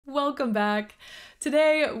welcome back.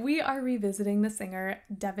 Today we are revisiting the singer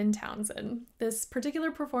Devin Townsend. This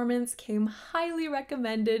particular performance came highly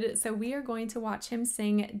recommended, so we are going to watch him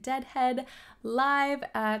sing Deadhead live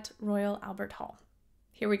at Royal Albert Hall.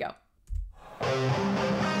 Here we go.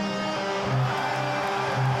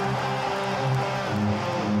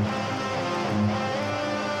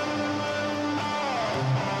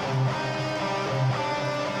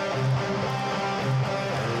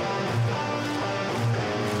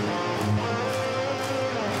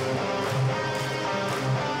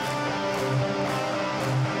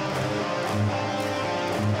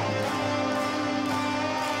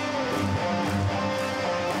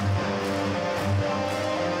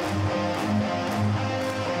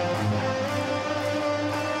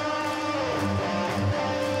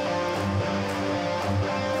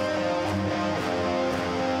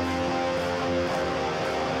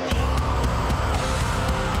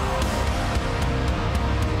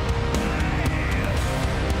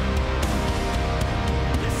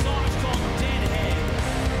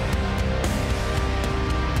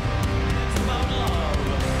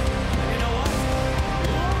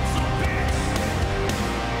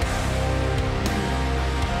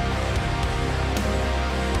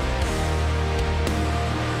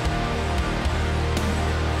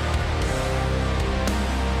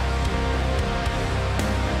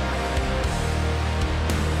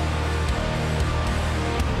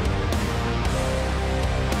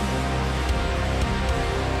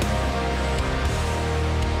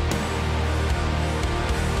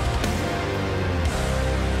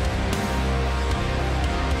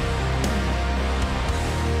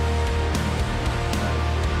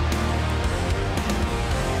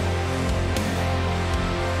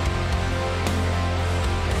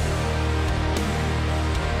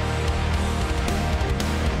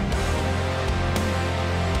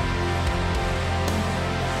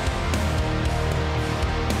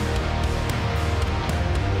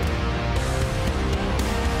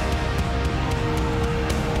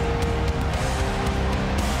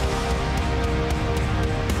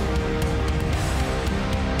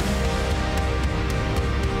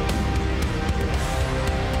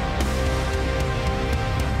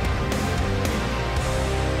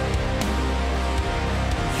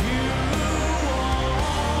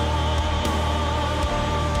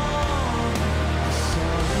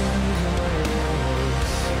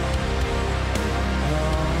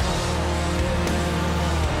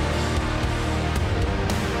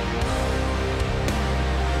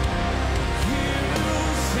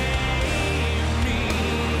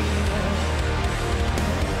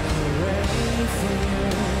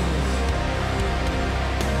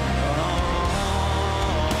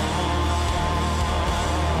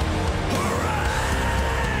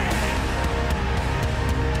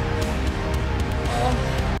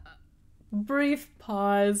 Brief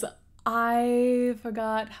pause. I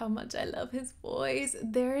forgot how much I love his voice.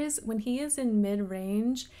 When he is in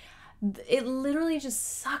mid-range, it literally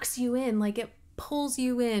just sucks you in, like it pulls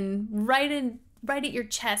you in right at your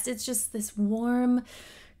chest. It's just this warm,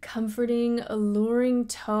 comforting, alluring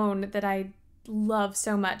tone that I love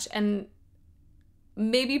so much. And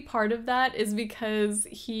maybe part of that is because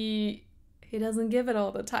he doesn't give it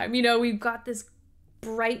all the time. You know, we've got this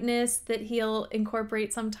brightness that he'll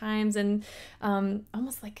incorporate sometimes, and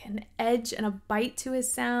almost like an edge and a bite to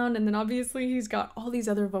his sound. And then obviously he's got all these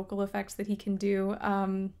other vocal effects that he can do.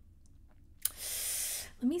 Let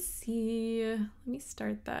me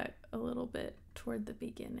start that a little bit toward the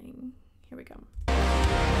beginning. Here we go.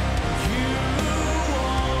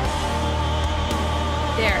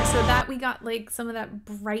 There, so that we got like some of that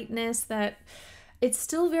brightness, that it's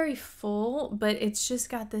still very full, but it's just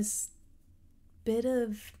got this bit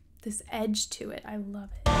of this edge to it. I love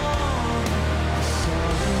it.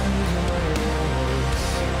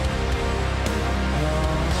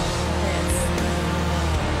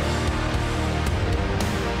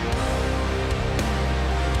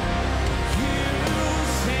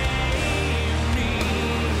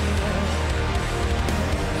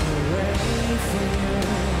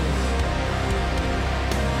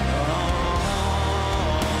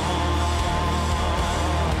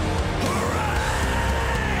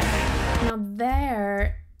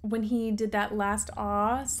 When he did that last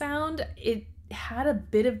ah sound, it had a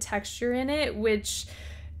bit of texture in it, which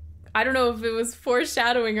I don't know if it was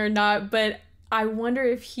foreshadowing or not, but I wonder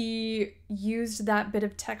if he used that bit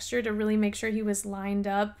of texture to really make sure he was lined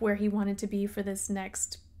up where he wanted to be for this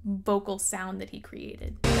next vocal sound that he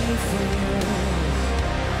created. So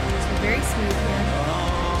very smooth here.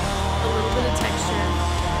 A little bit of texture.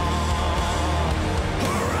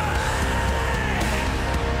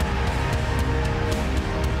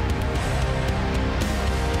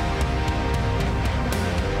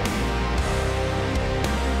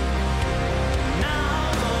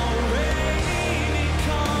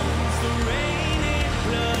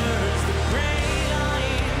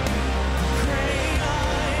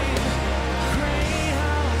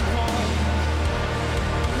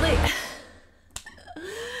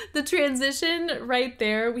 the transition right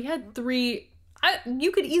there, we had three,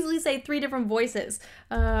 you could easily say three different voices.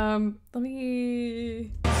 Let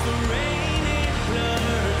me...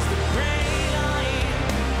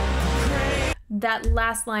 That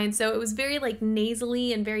last line, so it was very like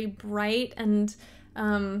nasally and very bright and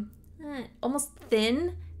almost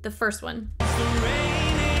thin, the first one.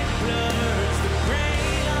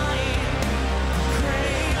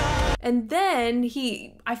 And then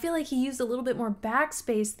I feel like he used a little bit more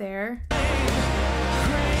backspace there.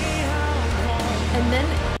 And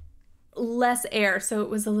then less air, so it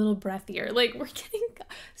was a little breathier. Like, we're getting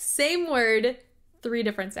same word, three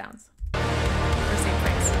different sounds. Or same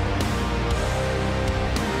phrase.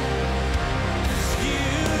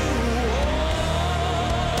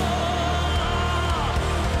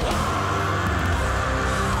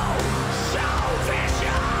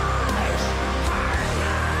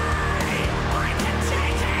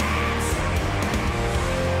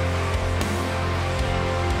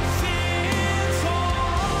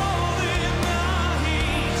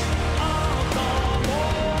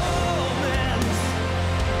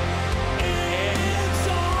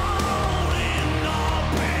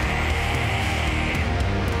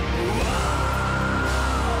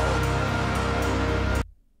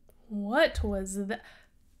 What was that?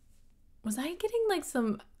 Was I getting like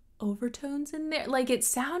some overtones in there? Like, it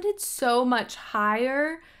sounded so much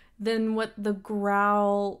higher than what the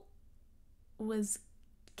growl was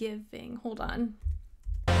giving. Hold on.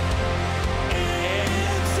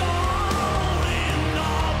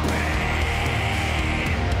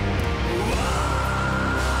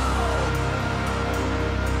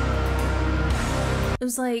 It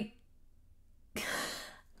was like...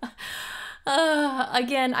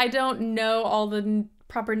 again, I don't know all the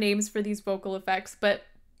proper names for these vocal effects, but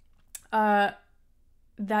that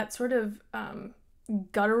sort of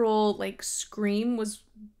guttural like scream was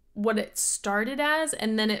what it started as,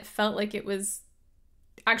 and then it felt like it was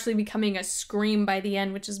actually becoming a scream by the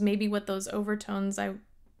end, which is maybe what those overtones I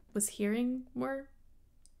was hearing were.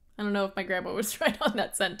 I don't know if my grandma was right on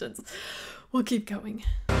that sentence. We'll keep going.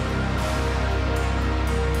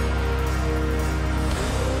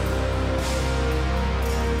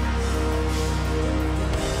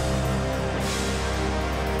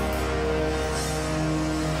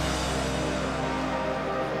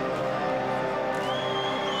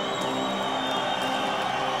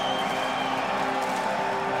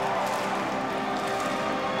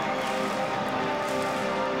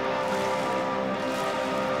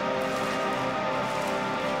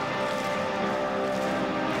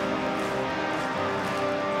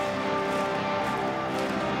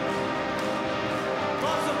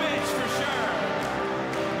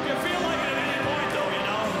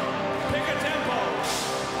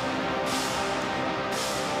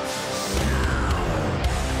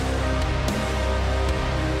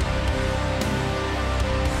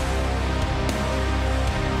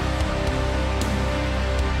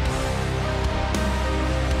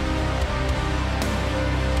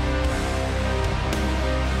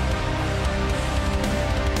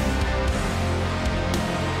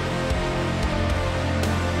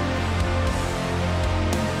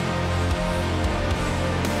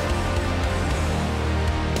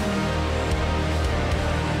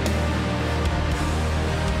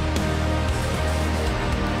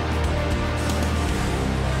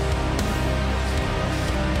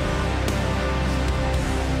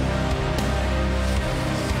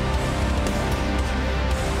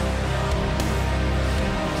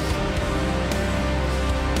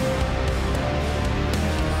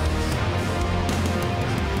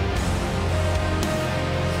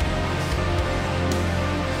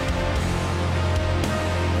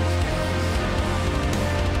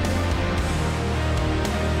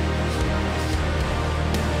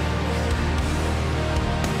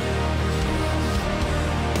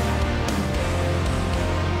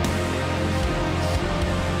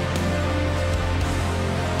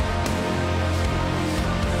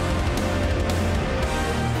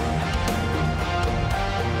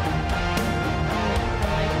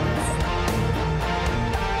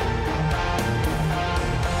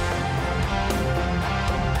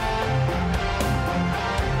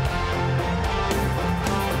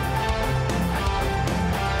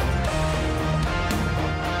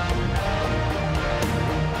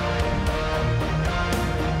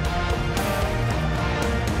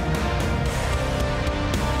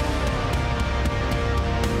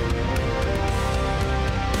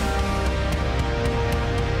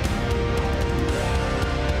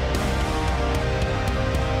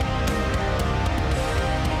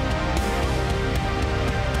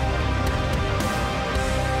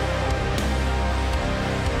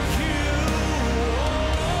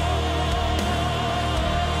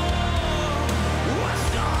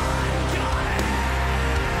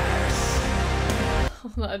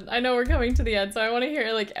 hold on. I know we're coming to the end, so I want to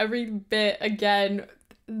hear like every bit again.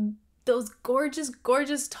 Those gorgeous,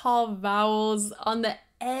 gorgeous tall vowels on the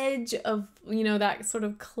edge of, you know, that sort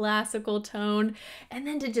of classical tone, and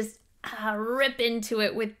then to just rip into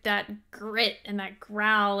it with that grit and that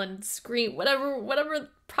growl and scream, whatever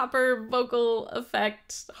proper vocal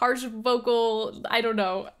effect, harsh vocal, I don't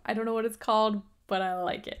know what it's called, but I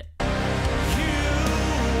like it.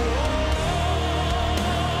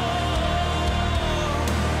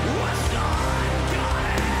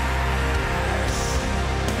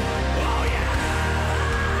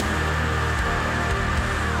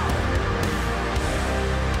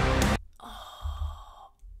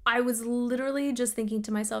 I was literally just thinking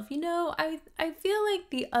to myself, you know, I feel like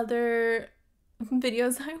the other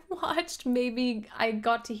videos I watched, maybe I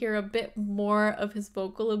got to hear a bit more of his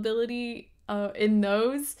vocal ability in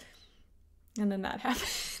those, and then that happened.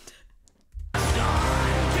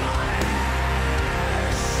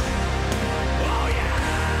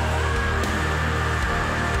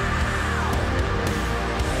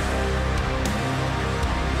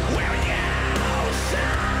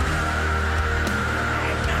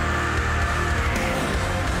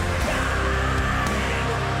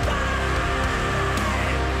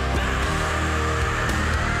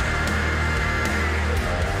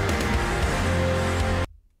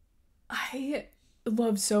 I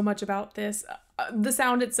love so much about this. The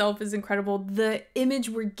sound itself is incredible. The image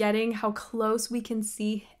we're getting, how close we can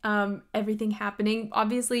see everything happening.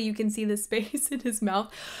 Obviously, you can see the space in his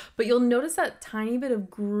mouth, but you'll notice that tiny bit of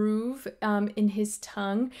groove in his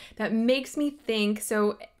tongue that makes me think,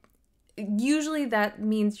 so usually that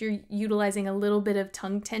means you're utilizing a little bit of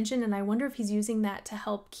tongue tension, and I wonder if he's using that to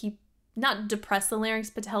help keep, not depress the larynx,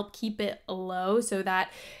 but to help keep it low so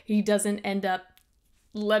that he doesn't end up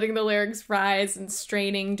letting the larynx rise and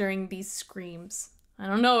straining during these screams. I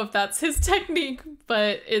don't know if that's his technique,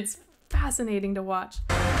 but it's fascinating to watch.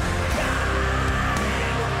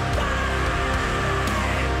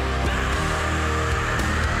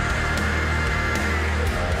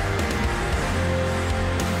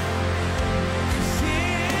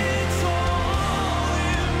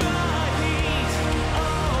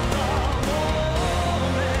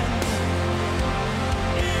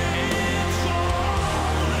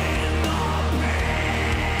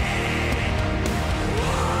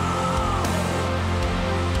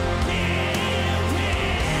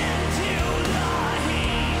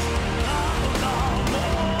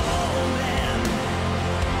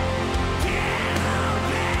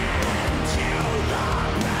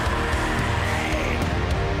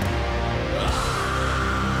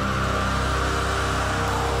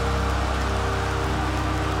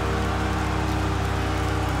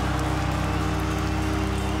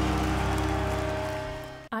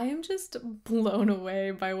 I am just blown away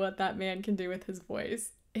by what that man can do with his voice.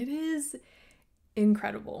 It is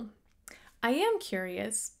incredible. I am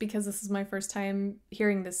curious, because this is my first time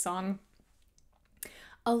hearing this song.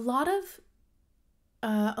 A lot of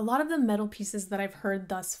the metal pieces that I've heard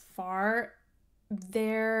thus far,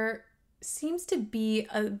 there seems to be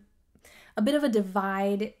a bit of a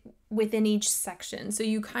divide within each section. So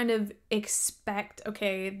you kind of expect,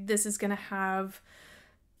 okay, this is gonna have,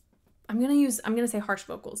 I'm gonna say harsh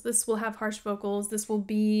vocals. This will have harsh vocals. This will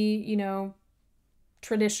be, you know,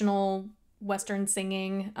 traditional Western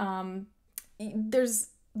singing. There's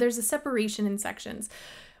a separation in sections.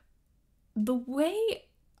 The way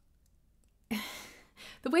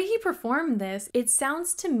he performed this, it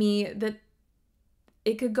sounds to me that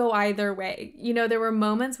it could go either way. You know, there were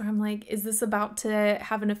moments where I'm like, is this about to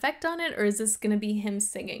have an effect on it, or is this gonna be him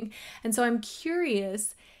singing? And so I'm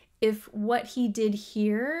curious if what he did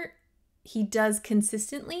here he does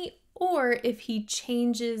consistently, or if he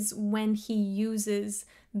changes when he uses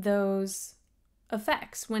those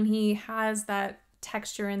effects, when he has that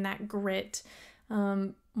texture and that grit,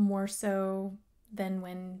 more so than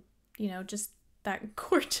when, you know, just that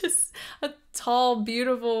gorgeous, tall,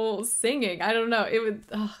 beautiful singing. I don't know. It was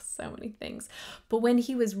so many things. But when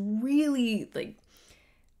he was really like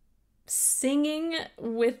singing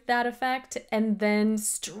with that effect and then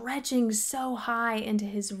stretching so high into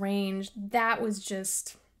his range, that was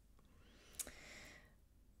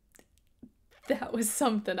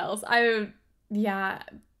something else.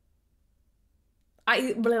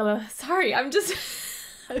 Sorry, I'm just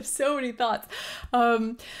I have so many thoughts.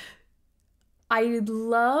 I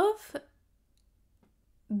love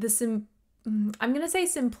the I'm gonna say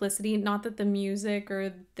simplicity, not that the music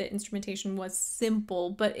or the instrumentation was simple,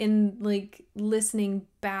 but in like listening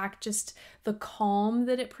back, just the calm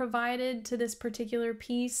that it provided to this particular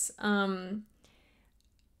piece.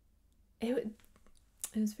 It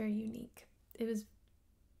was very unique. It was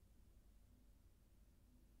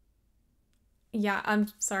Yeah, I'm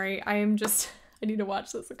sorry. I need to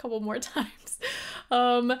watch this a couple more times.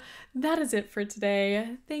 That is it for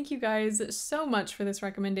today. Thank you guys so much for this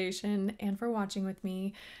recommendation and for watching with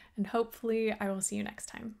me, and hopefully I will see you next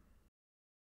time.